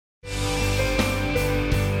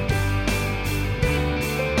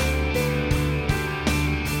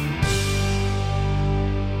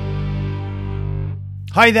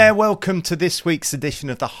Hi there, welcome to this week's edition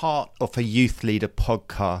of the Heart of a Youth Leader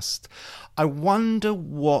podcast. I wonder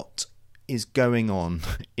what is going on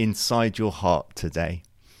inside your heart today.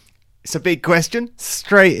 It's a big question,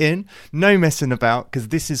 straight in, no messing about, because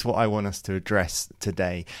this is what I want us to address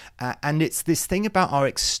today. And it's this thing about our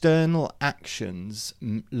external actions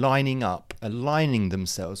aligning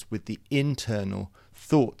themselves with the internal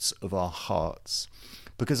thoughts of our hearts.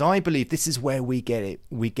 Because I believe this is where we get it.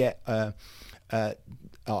 We get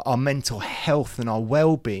our mental health and our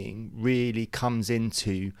well-being really comes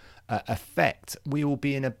into effect. We will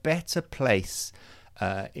be in a better place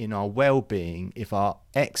in our well-being if our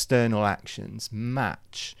external actions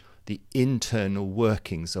match the internal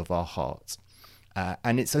workings of our heart.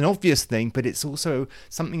 And it's an obvious thing, but it's also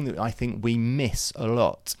something that I think we miss a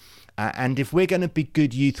lot. And if we're going to be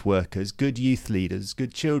good youth workers, good youth leaders,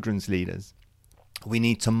 good children's leaders, we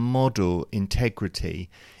need to model integrity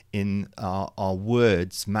in our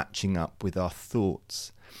words matching up with our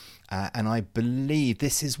thoughts. And I believe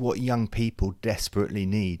this is what young people desperately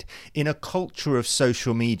need. In a culture of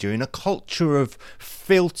social media, in a culture of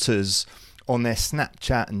filters on their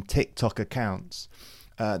Snapchat and TikTok accounts,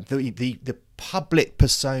 the public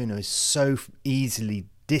persona is so easily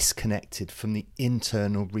disconnected from the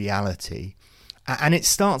internal reality. And it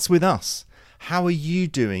starts with us. How are you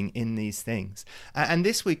doing in these things? And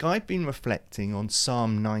this week I've been reflecting on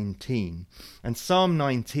Psalm 19. And Psalm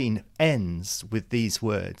 19 ends with these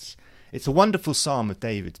words. It's a wonderful psalm of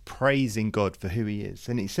David praising God for who he is.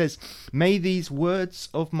 And it says, "May these words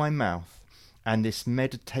of my mouth and this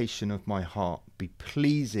meditation of my heart be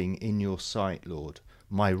pleasing in your sight, Lord,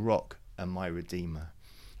 my rock and my redeemer."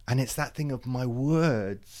 And it's that thing of my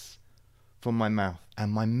words from my mouth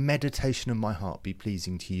and my meditation of my heart be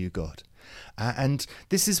pleasing to you, God. And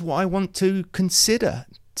this is what I want to consider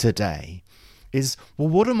today is, well,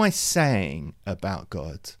 what am I saying about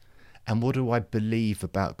God? And what do I believe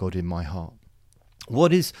about God in my heart?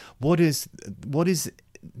 What is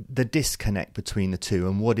the disconnect between the two,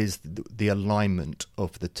 and what is the alignment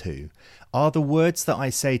of the two? Are the words that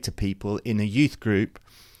I say to people in a youth group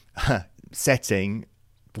setting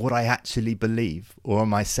what I actually believe, or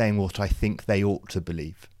am I saying what I think they ought to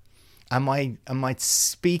believe? Am I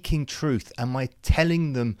speaking truth? Am I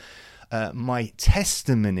telling them my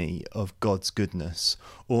testimony of God's goodness,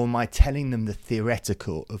 or am I telling them the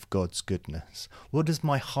theoretical of God's goodness? What does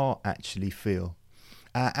my heart actually feel?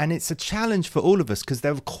 And it's a challenge for all of us, because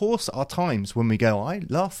there of course are times when we go,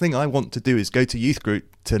 last thing I want to do is go to youth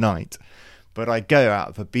group tonight, but I go out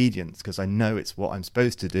of obedience because I know it's what I'm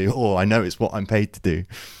supposed to do, or I know it's what I'm paid to do.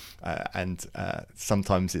 And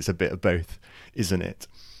sometimes it's a bit of both, isn't it?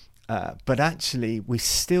 But actually, we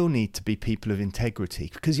still need to be people of integrity,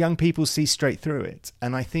 because young people see straight through it.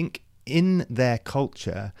 And I think in their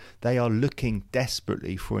culture, they are looking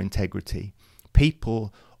desperately for integrity.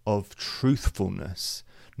 People of truthfulness,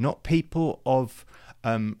 not people of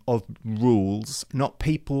rules, not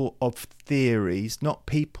people of theories, not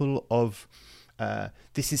people of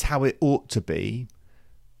this is how it ought to be,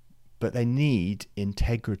 but they need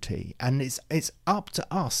integrity. And it's up to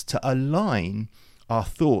us to align our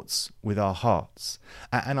thoughts with our hearts.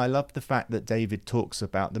 And I love the fact that David talks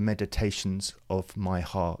about the meditations of my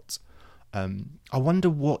heart. I wonder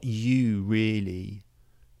what you really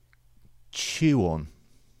chew on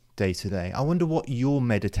day to day. I wonder what your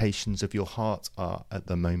meditations of your heart are at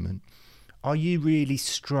the moment. Are you really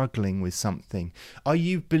struggling with something? Are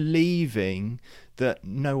you believing that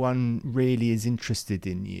no one really is interested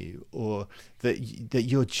in you, or that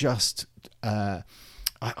you're just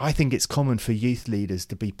I think it's common for youth leaders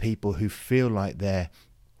to be people who feel like they're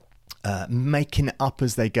making it up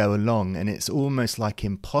as they go along, and it's almost like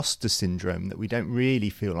imposter syndrome, that we don't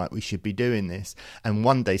really feel like we should be doing this, and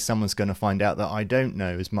one day someone's going to find out that I don't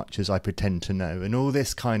know as much as I pretend to know, and all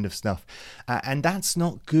this kind of stuff. And that's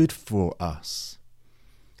not good for us.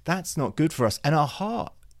 That's not good for us. And our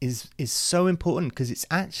heart is so important, because it's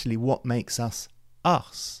actually what makes us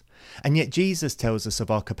us. And yet Jesus tells us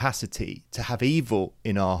of our capacity to have evil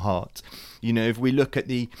in our heart. You know, if we look at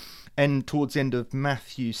towards the end of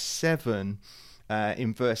Matthew 7,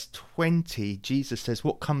 in verse 20, Jesus says,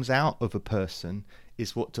 what comes out of a person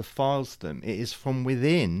is what defiles them. It is from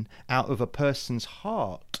within, out of a person's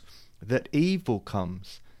heart, that evil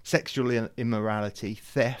comes. Sexual immorality,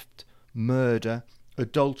 theft, murder,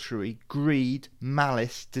 adultery, greed,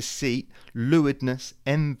 malice, deceit, lewdness,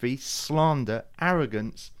 envy, slander,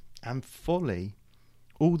 arrogance, and folly.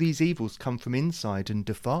 All these evils come from inside and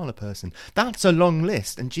defile a person. That's a long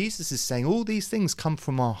list. And Jesus is saying all these things come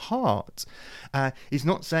from our heart. He's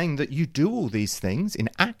not saying that you do all these things in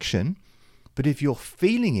action, But if you're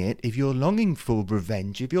feeling it, if you're longing for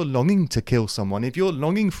revenge, if you're longing to kill someone, if you're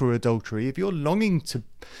longing for adultery, if you're longing to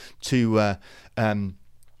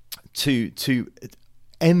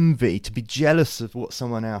envy, to be jealous of what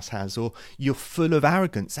someone else has, or you're full of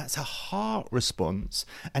arrogance, that's a heart response.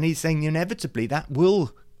 And he's saying inevitably that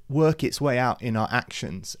will work its way out in our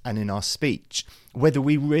actions and in our speech, whether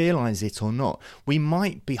we realize it or not. We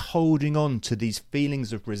might be holding on to these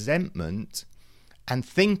feelings of resentment and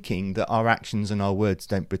thinking that our actions and our words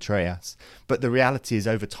don't betray us. But the reality is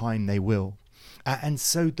over time they will. And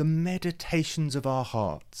so the meditations of our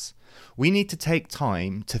hearts, we need to take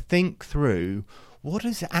time to think through, what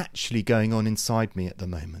is actually going on inside me at the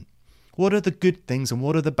moment? What are the good things and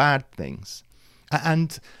what are the bad things?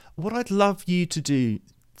 And what I'd love you to do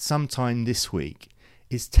sometime this week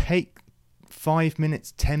is take 5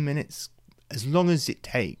 minutes, 10 minutes, as long as it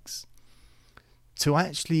takes, to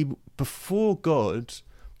actually, before God,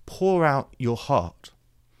 pour out your heart.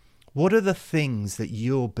 What are the things that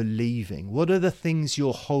you're believing? What are the things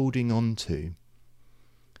you're holding on to?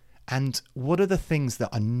 And what are the things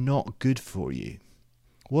that are not good for you?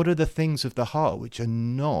 What are the things of the heart which are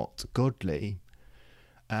not godly?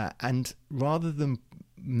 And rather than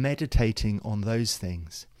meditating on those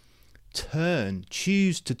things,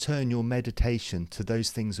 choose to turn your meditation to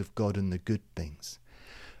those things of God and the good things.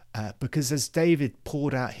 Because as David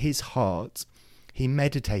poured out his heart, he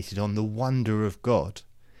meditated on the wonder of God.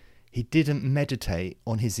 He didn't meditate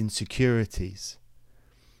on his insecurities.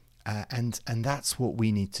 And that's what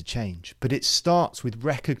we need to change. But it starts with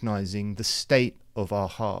recognizing the state of our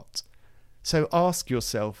heart. So ask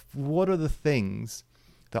yourself, what are the things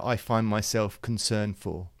that I find myself concerned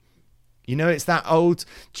for? You know, it's that old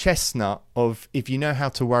chestnut of, if you know how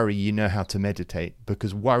to worry, you know how to meditate,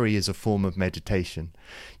 because worry is a form of meditation.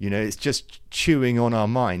 You know, it's just chewing on our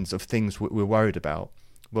minds of things we're worried about.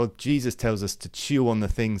 Well, Jesus tells us to chew on the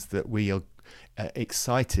things that we are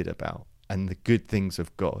excited about and the good things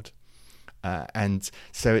of God. And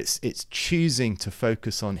so it's choosing to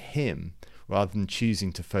focus on him rather than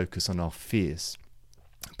choosing to focus on our fears.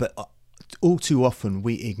 But all too often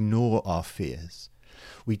we ignore our fears.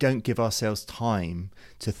 We don't give ourselves time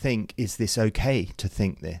to think, is this okay to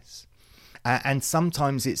think this? And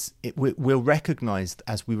sometimes we'll recognize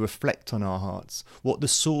as we reflect on our hearts what the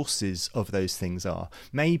sources of those things are.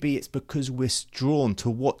 Maybe it's because we're drawn to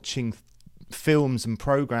watching films and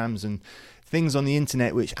programs and things on the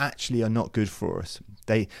internet which actually are not good for us.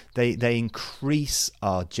 They increase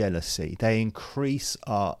our jealousy. They increase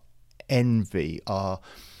our envy, our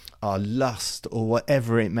lust, or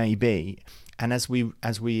whatever it may be. And as we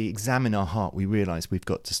examine our heart, we realize we've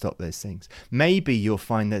got to stop those things. Maybe you'll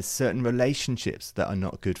find there's certain relationships that are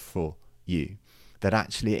not good for you, that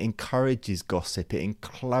actually it encourages gossip, it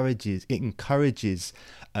encourages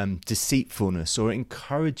deceitfulness, or it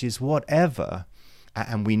encourages whatever.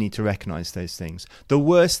 And we need to recognize those things. The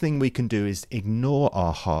worst thing we can do is ignore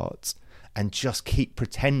our hearts and just keep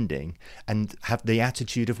pretending and have the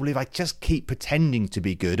attitude of, well, if I just keep pretending to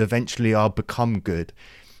be good, eventually I'll become good.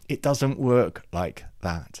 It doesn't work like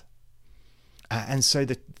that. And so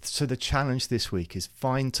the challenge this week is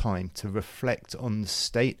find time to reflect on the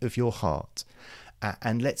state of your heart,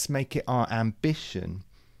 and let's make it our ambition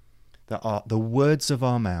that the words of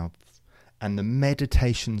our mouths and the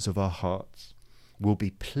meditations of our hearts will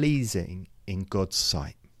be pleasing in God's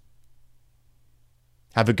sight.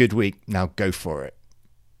 Have a good week. Now go for it.